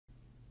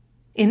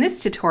In this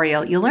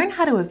tutorial, you'll learn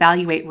how to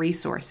evaluate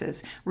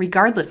resources,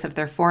 regardless of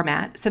their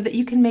format, so that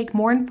you can make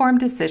more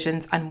informed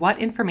decisions on what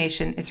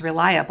information is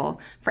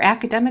reliable for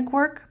academic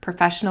work,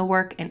 professional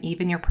work, and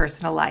even your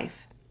personal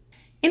life.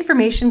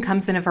 Information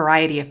comes in a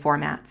variety of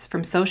formats,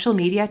 from social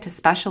media to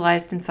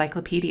specialized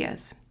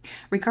encyclopedias.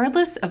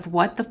 Regardless of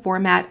what the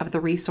format of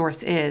the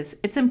resource is,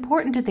 it's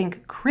important to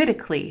think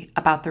critically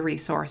about the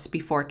resource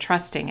before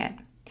trusting it.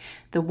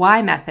 The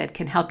why method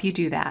can help you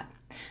do that.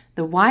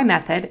 The why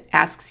method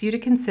asks you to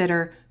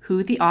consider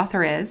who the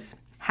author is,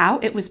 how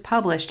it was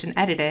published and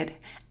edited,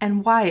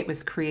 and why it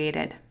was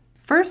created.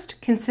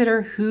 First,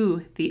 consider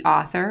who the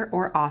author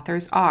or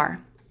authors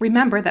are.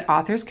 Remember that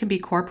authors can be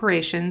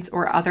corporations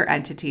or other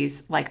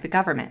entities like the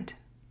government.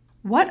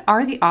 What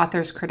are the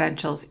author's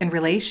credentials in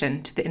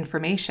relation to the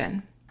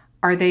information?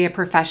 Are they a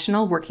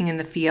professional working in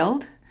the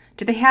field?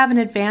 Do they have an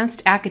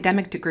advanced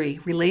academic degree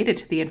related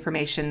to the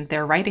information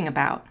they're writing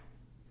about?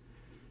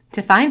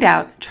 To find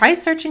out, try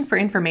searching for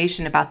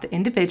information about the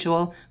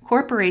individual,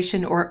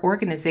 corporation, or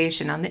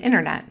organization on the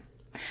internet.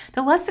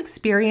 The less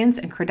experience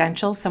and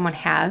credentials someone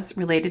has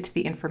related to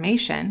the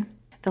information,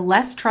 the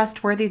less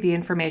trustworthy the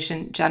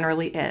information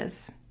generally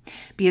is.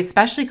 Be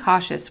especially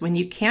cautious when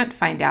you can't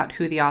find out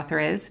who the author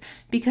is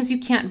because you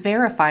can't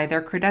verify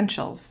their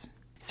credentials.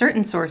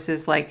 Certain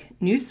sources, like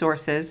news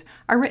sources,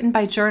 are written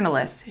by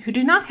journalists who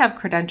do not have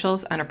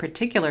credentials on a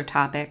particular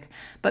topic,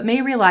 but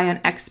may rely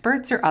on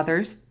experts or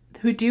others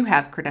who do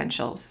have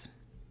credentials.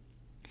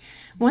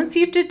 Once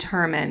you've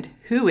determined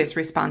who is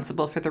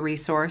responsible for the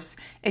resource,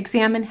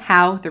 examine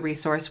how the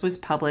resource was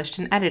published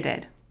and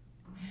edited.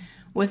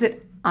 Was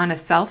it on a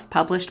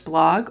self-published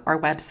blog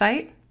or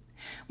website?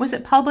 Was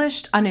it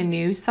published on a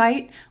news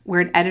site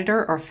where an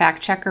editor or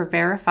fact-checker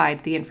verified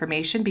the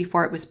information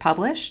before it was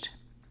published?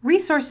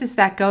 Resources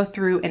that go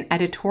through an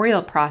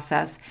editorial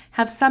process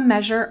have some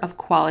measure of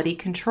quality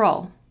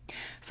control.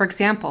 For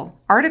example,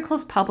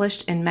 articles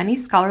published in many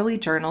scholarly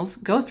journals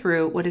go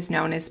through what is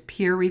known as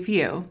peer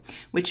review,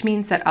 which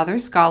means that other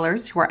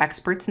scholars who are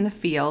experts in the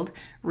field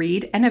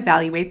read and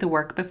evaluate the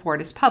work before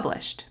it is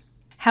published.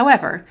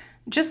 However,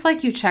 just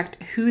like you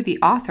checked who the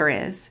author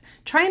is,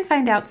 try and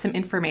find out some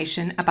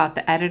information about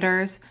the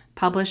editors,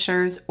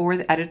 publishers, or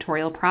the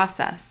editorial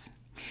process.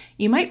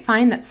 You might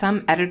find that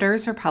some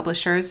editors or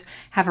publishers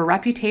have a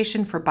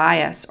reputation for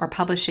bias or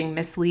publishing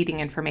misleading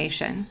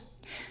information.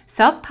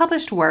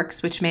 Self-published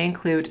works, which may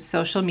include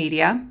social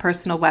media,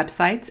 personal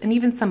websites, and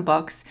even some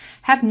books,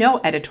 have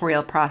no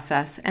editorial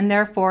process and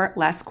therefore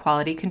less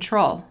quality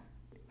control.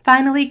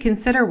 Finally,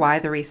 consider why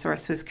the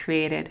resource was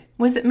created.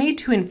 Was it made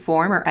to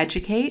inform or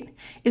educate?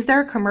 Is there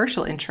a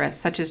commercial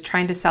interest, such as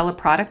trying to sell a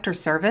product or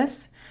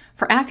service?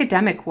 For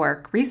academic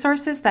work,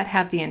 resources that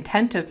have the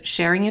intent of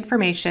sharing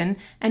information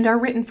and are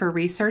written for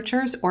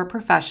researchers or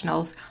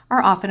professionals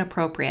are often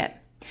appropriate,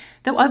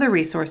 though other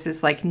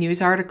resources like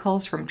news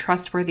articles from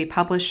trustworthy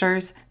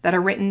publishers that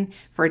are written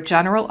for a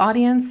general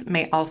audience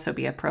may also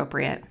be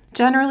appropriate.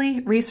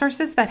 Generally,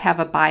 resources that have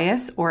a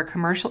bias or a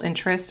commercial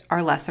interest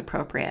are less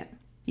appropriate.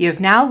 You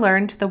have now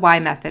learned the why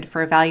method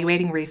for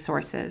evaluating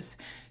resources.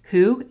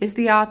 Who is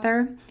the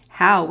author?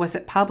 How was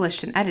it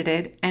published and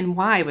edited? And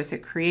why was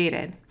it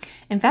created?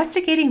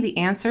 Investigating the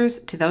answers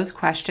to those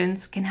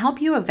questions can help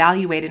you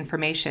evaluate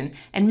information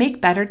and make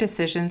better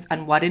decisions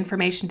on what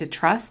information to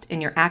trust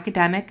in your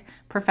academic,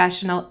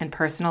 professional, and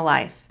personal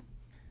life.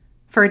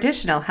 For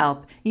additional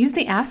help, use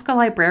the Ask a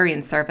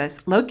Librarian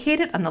service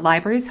located on the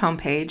library's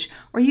homepage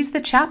or use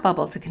the chat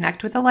bubble to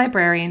connect with a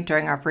librarian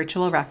during our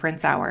virtual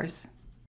reference hours.